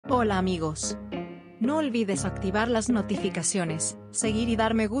Hola amigos. No olvides activar las notificaciones, seguir y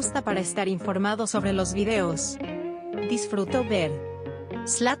dar me gusta para estar informado sobre los videos. Disfruto ver.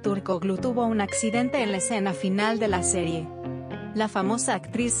 Sıla Türkoğlu tuvo un accidente en la escena final de la serie. La famosa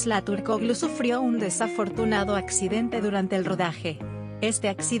actriz Sıla Türkoğlu sufrió un desafortunado accidente durante el rodaje. Este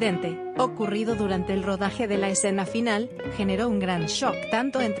accidente, ocurrido durante el rodaje de la escena final, generó un gran shock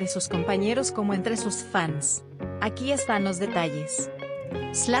tanto entre sus compañeros como entre sus fans. Aquí están los detalles.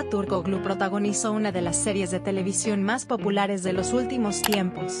 Sıla Türkoğlu protagonizó una de las series de televisión más populares de los últimos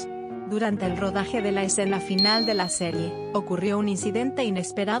tiempos. Durante el rodaje de la escena final de la serie, ocurrió un incidente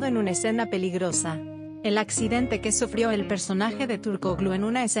inesperado en una escena peligrosa. El accidente que sufrió el personaje de Türkoğlu en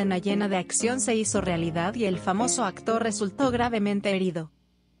una escena llena de acción se hizo realidad y el famoso actor resultó gravemente herido.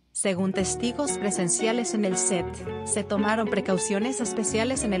 Según testigos presenciales en el set, se tomaron precauciones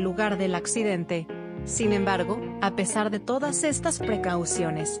especiales en el lugar del accidente. Sin embargo, a pesar de todas estas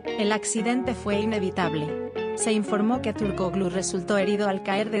precauciones, el accidente fue inevitable. Se informó que Türkoğlu resultó herido al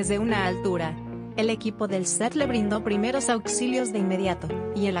caer desde una altura. El equipo del set le brindó primeros auxilios de inmediato,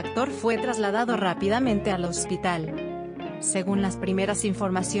 y el actor fue trasladado rápidamente al hospital. Según las primeras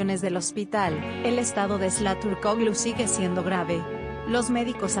informaciones del hospital, el estado de Sıla Türkoğlu sigue siendo grave. Los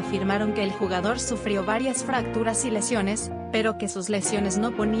médicos afirmaron que el jugador sufrió varias fracturas y lesiones, pero que sus lesiones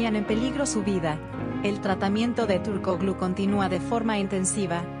no ponían en peligro su vida. El tratamiento de Türkoğlu continúa de forma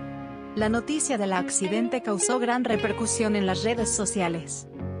intensiva. La noticia del accidente causó gran repercusión en las redes sociales.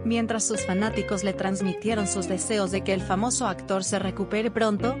 Mientras sus fanáticos le transmitieron sus deseos de que el famoso actor se recupere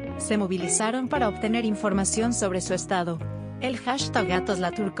pronto, se movilizaron para obtener información sobre su estado. El hashtag Sıla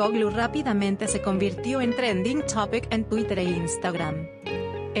Türkoğlu rápidamente se convirtió en trending topic en Twitter e Instagram.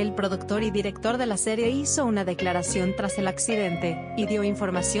 El productor y director de la serie hizo una declaración tras el accidente, y dio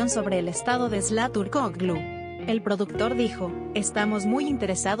información sobre el estado de Sıla Türkoğlu. El productor dijo: "Estamos muy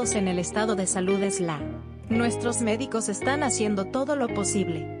interesados en el estado de salud de Sıla. Nuestros médicos están haciendo todo lo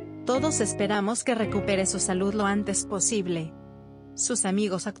posible. Todos esperamos que recupere su salud lo antes posible". Sus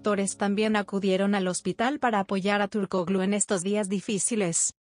amigos actores también acudieron al hospital para apoyar a Türkoğlu en estos días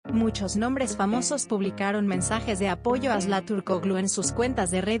difíciles. Muchos nombres famosos publicaron mensajes de apoyo a Sıla Türkoğlu en sus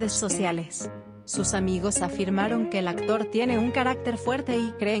cuentas de redes sociales. Sus amigos afirmaron que el actor tiene un carácter fuerte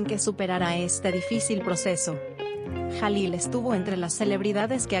y creen que superará este difícil proceso. Halil estuvo entre las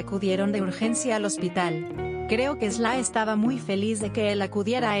celebridades que acudieron de urgencia al hospital. "Creo que Sıla estaba muy feliz de que él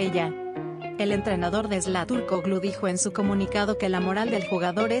acudiera a ella". El entrenador de Sıla Türkoğlu dijo en su comunicado que la moral del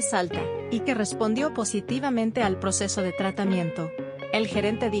jugador es alta, y que respondió positivamente al proceso de tratamiento. El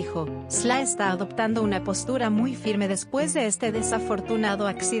gerente dijo: "Sıla está adoptando una postura muy firme después de este desafortunado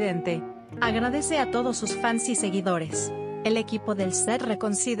accidente. Agradece a todos sus fans y seguidores". El equipo del set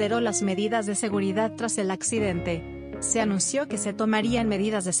reconsideró las medidas de seguridad tras el accidente. Se anunció que se tomarían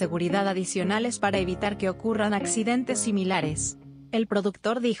medidas de seguridad adicionales para evitar que ocurran accidentes similares. El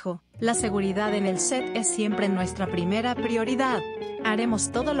productor dijo: "La seguridad en el set es siempre nuestra primera prioridad.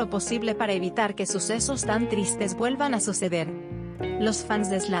 Haremos todo lo posible para evitar que sucesos tan tristes vuelvan a suceder". Los fans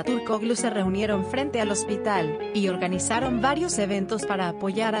de Sıla Türkoğlu se reunieron frente al hospital, y organizaron varios eventos para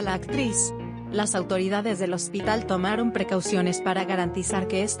apoyar a la actriz. Las autoridades del hospital tomaron precauciones para garantizar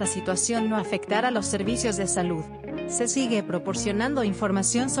que esta situación no afectara los servicios de salud. Se sigue proporcionando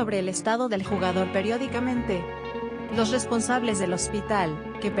información sobre el estado del jugador periódicamente. Los responsables del hospital,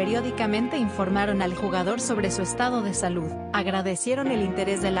 que periódicamente informaron al jugador sobre su estado de salud, agradecieron el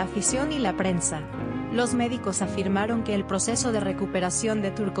interés de la afición y la prensa. Los médicos afirmaron que el proceso de recuperación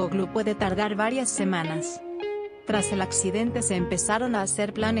de Türkoğlu puede tardar varias semanas. Tras el accidente se empezaron a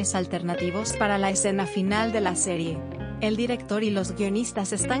hacer planes alternativos para la escena final de la serie. El director y los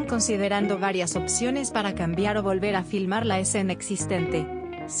guionistas están considerando varias opciones para cambiar o volver a filmar la escena existente.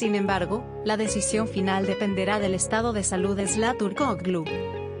 Sin embargo, la decisión final dependerá del estado de salud de Sıla Türkoğlu.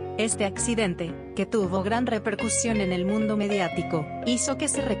 Este accidente, que tuvo gran repercusión en el mundo mediático, hizo que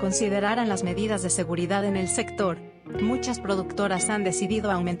se reconsideraran las medidas de seguridad en el sector. Muchas productoras han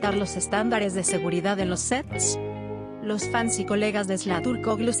decidido aumentar los estándares de seguridad en los sets. Los fans y colegas de Sıla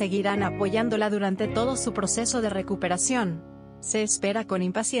Türkoğlu seguirán apoyándola durante todo su proceso de recuperación. Se espera con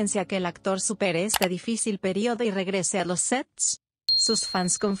impaciencia que el actor supere este difícil periodo y regrese a los sets. Sus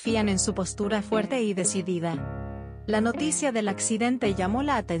fans confían en su postura fuerte y decidida. La noticia del accidente llamó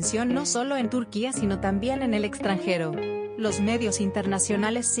la atención no solo en Turquía sino también en el extranjero. Los medios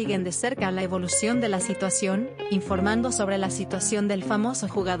internacionales siguen de cerca la evolución de la situación, informando sobre la situación del famoso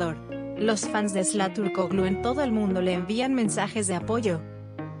jugador. Los fans de Sıla Türkoğlu en todo el mundo le envían mensajes de apoyo.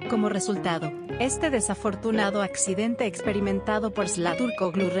 Como resultado, este desafortunado accidente experimentado por Sıla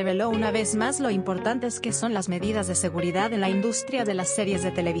Türkoğlu reveló una vez más lo importantes que son las medidas de seguridad en la industria de las series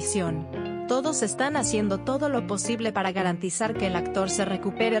de televisión. Todos están haciendo todo lo posible para garantizar que el actor se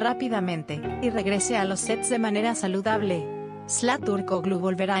recupere rápidamente y regrese a los sets de manera saludable. Sıla Türkoğlu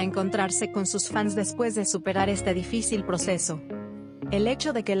volverá a encontrarse con sus fans después de superar este difícil proceso. El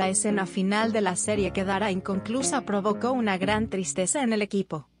hecho de que la escena final de la serie quedara inconclusa provocó una gran tristeza en el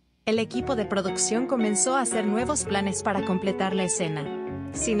equipo. El equipo de producción comenzó a hacer nuevos planes para completar la escena.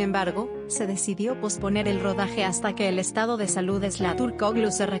 Sin embargo, se decidió posponer el rodaje hasta que el estado de salud de Sıla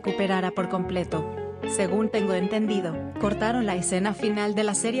Türkoğlu se recuperara por completo. Según tengo entendido, cortaron la escena final de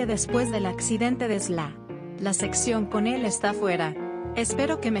la serie después del accidente de Sıla. La sección con él está fuera.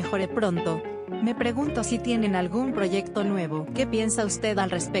 Espero que mejore pronto. Me pregunto si tienen algún proyecto nuevo. ¿Qué piensa usted al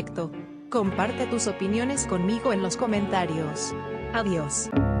respecto? Comparte tus opiniones conmigo en los comentarios.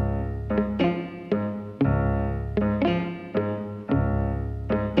 Adiós.